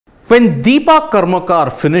When Dipa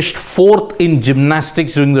Karmakar finished 4th in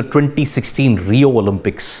gymnastics during the 2016 Rio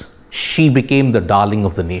Olympics, she became the darling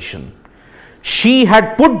of the nation. She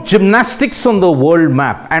had put gymnastics on the world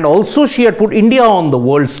map, and also she had put India on the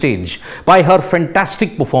world stage by her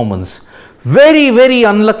fantastic performance. Very, very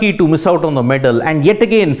unlucky to miss out on the medal, and yet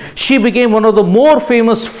again she became one of the more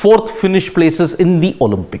famous 4th finish places in the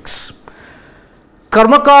Olympics.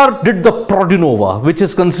 Karmakar did the Prodinova, which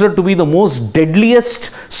is considered to be the most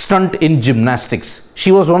deadliest stunt in gymnastics.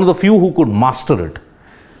 She was one of the few who could master it.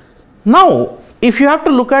 Now, if you have to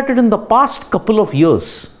look at it in the past couple of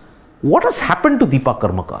years, what has happened to Dipa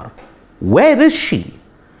Karmakar? Where is she?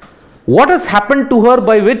 What has happened to her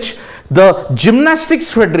by which the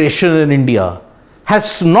Gymnastics Federation in India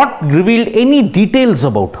has not revealed any details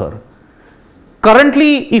about her?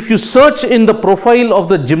 Currently, if you search in the profile of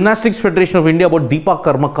the Gymnastics Federation of India about Dipa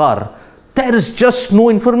Karmakar, there is just no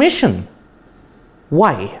information.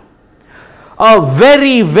 Why? A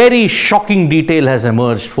very, very shocking detail has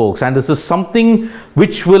emerged, folks, and this is something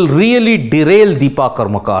which will really derail Dipa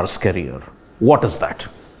Karmakar's career. What is that?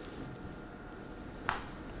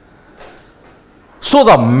 So,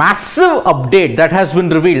 the massive update that has been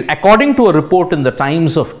revealed, according to a report in the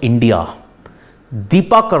Times of India,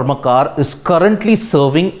 Dipa Karmakar is currently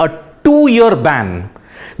serving a 2-year ban.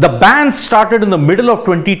 The ban started in the middle of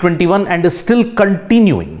 2021 and is still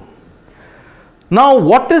continuing. Now,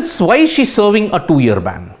 why is she serving a 2-year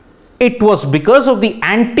ban? It was because of the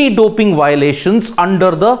anti-doping violations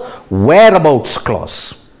under the whereabouts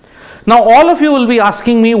clause. Now, all of you will be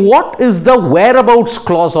asking me, what is the whereabouts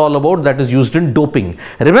clause all about that is used in doping?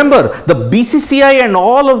 Remember, the BCCI and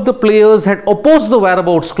all of the players had opposed the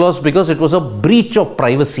whereabouts clause because it was a breach of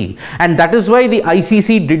privacy. And that is why the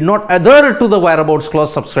ICC did not adhere to the whereabouts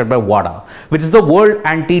clause subscribed by WADA, which is the World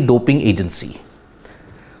Anti-Doping Agency.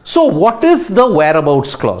 So, what is the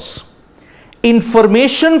whereabouts clause?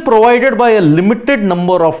 Information provided by a limited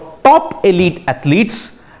number of top elite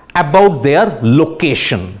athletes about their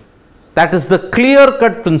location. That is the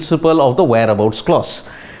clear-cut principle of the whereabouts clause.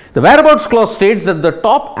 The whereabouts clause states that the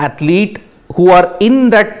top athlete who are in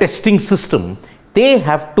that testing system, they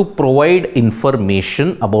have to provide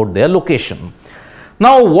information about their location.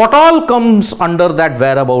 Now, what all comes under that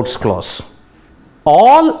whereabouts clause?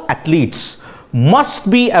 All athletes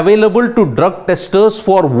must be available to drug testers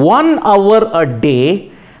for 1 hour a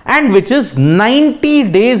day, and which is 90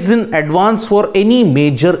 days in advance for any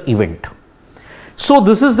major event. So,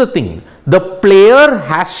 this is the thing. The player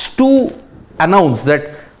has to announce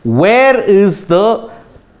that where is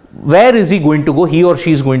he going to go, he or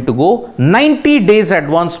she is going to go 90 days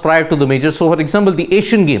advance prior to the major. So, for example, the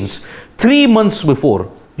Asian Games, 3 months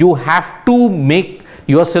before, you have to make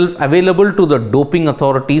yourself available to the doping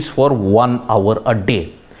authorities for 1 hour a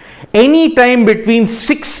day. Any time between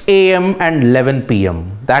 6 AM and 11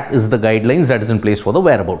 PM. That is the guidelines that is in place for the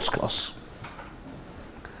whereabouts clause.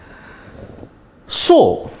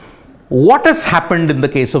 So, what has happened in the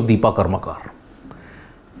case of Dipa Karmakar?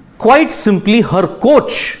 Quite simply, her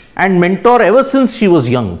coach and mentor ever since she was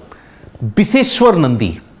young, Biseshwar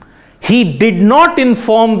Nandi, he did not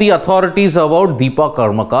inform the authorities about Dipa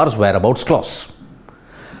Karmakar's whereabouts clause.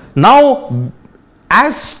 Now,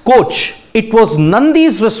 as coach, it was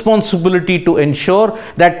Nandi's responsibility to ensure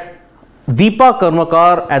that Dipa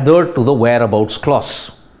Karmakar adhered to the whereabouts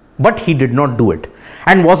clause, but he did not do it.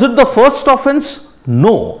 And was it the first offense?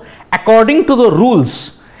 No. According to the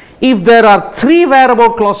rules, if there are 3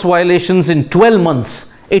 whereabouts clause violations in 12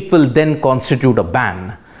 months, it will then constitute a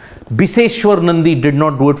ban. Biseshwar Nandi did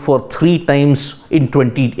not do it for 3 times in a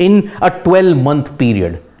 12-month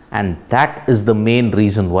period. And that is the main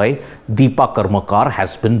reason why Dipa Karmakar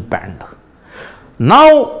has been banned.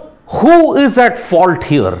 Now, who is at fault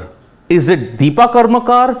here? Is it Dipa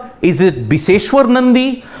Karmakar? Is it Biseshwar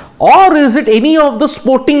Nandi? Or is it any of the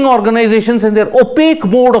sporting organizations and their opaque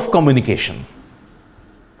mode of communication?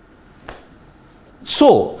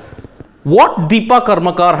 So, what Dipa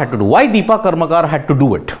Karmakar had to do? Why Dipa Karmakar had to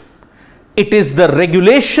do it? It is the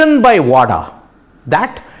regulation by WADA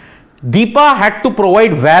that Dipa had to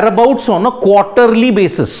provide whereabouts on a quarterly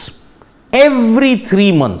basis. Every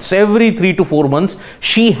 3 months, every 3 to 4 months,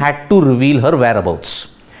 she had to reveal her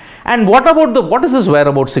whereabouts. And what does this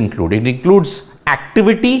whereabouts include? It includes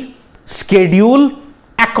activity, schedule,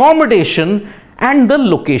 accommodation, and the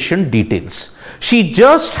location details. She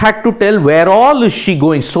just had to tell where all is she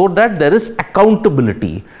going so that there is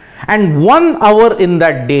accountability. And 1 hour in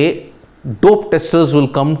that day, dope testers will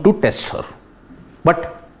come to test her.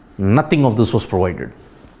 But nothing of this was provided.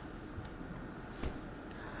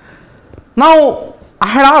 Now, I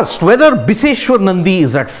had asked whether Biseshwar Nandi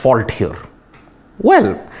is at fault here.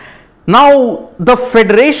 Well, Now, the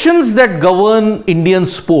federations that govern Indian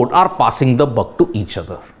sport are passing the buck to each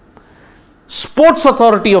other. Sports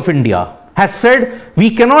Authority of India has said we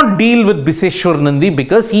cannot deal with Biseshwar Nandi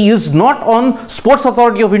because he is not on Sports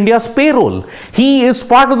Authority of India's payroll. He is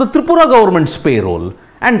part of the Tripura government's payroll,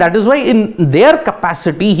 and that is why in their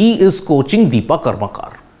capacity he is coaching Dipa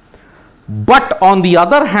Karmakar. But on the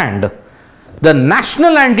other hand, the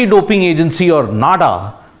National Anti-Doping Agency, or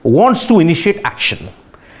NADA, wants to initiate action.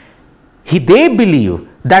 They believe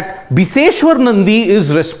that Biseshwar Nandi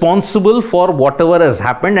is responsible for whatever has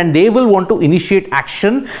happened, and they will want to initiate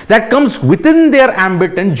action that comes within their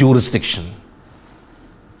ambit and jurisdiction.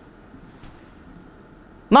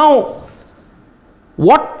 Now,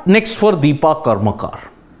 what next for Dipa Karmakar?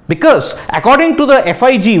 Because according to the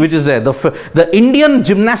FIG, which is there, the Indian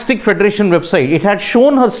Gymnastic Federation website, it had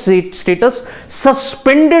shown her status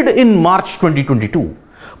suspended in March 2022.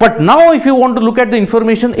 But now if you want to look at the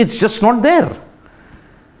information, it's just not there.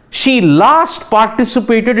 She last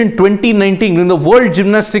participated in 2019 in the World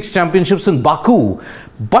Gymnastics Championships in Baku.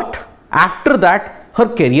 But after that, her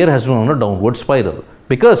career has been on a downward spiral,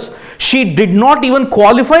 because she did not even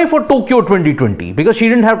qualify for Tokyo 2020 because she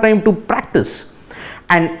didn't have time to practice.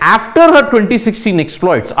 And after her 2016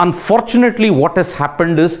 exploits, unfortunately what has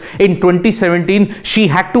happened is in 2017, she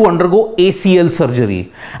had to undergo ACL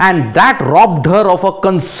surgery, and that robbed her of a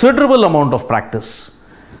considerable amount of practice.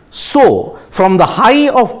 So, from the high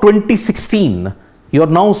of 2016, you are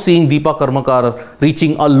now seeing Dipa Karmakar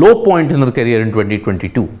reaching a low point in her career in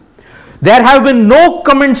 2022. There have been no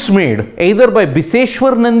comments made either by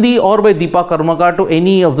Biseshwar Nandi or by Dipa Karmakar to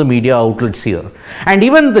any of the media outlets here. And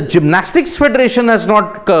even the Gymnastics Federation has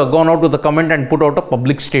not gone out with a comment and put out a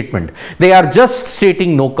public statement. They are just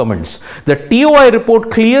stating no comments. The TOI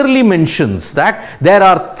report clearly mentions that there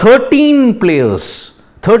are 13 players,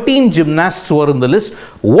 13 gymnasts who are in the list.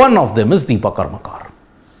 One of them is Dipa Karmakar.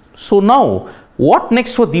 So now, what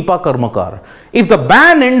next for Dipa Karmakar? If the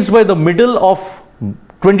ban ends by the middle of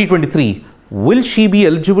 2023, will she be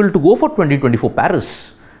eligible to go for 2024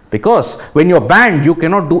 Paris? Because when you're banned, you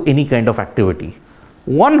cannot do any kind of activity.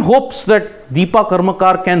 One hopes that Dipa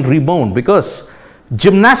Karmakar can rebound, because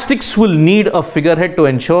gymnastics will need a figurehead to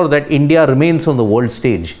ensure that India remains on the world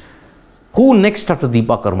stage. Who next after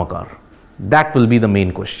Dipa Karmakar? That will be the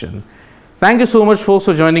main question. Thank you so much, folks,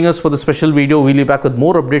 for joining us for the special video. We'll be back with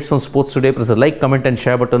more updates on sports today. Press the like, comment and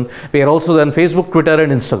share button. We are also on Facebook, Twitter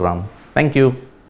and Instagram. Thank you.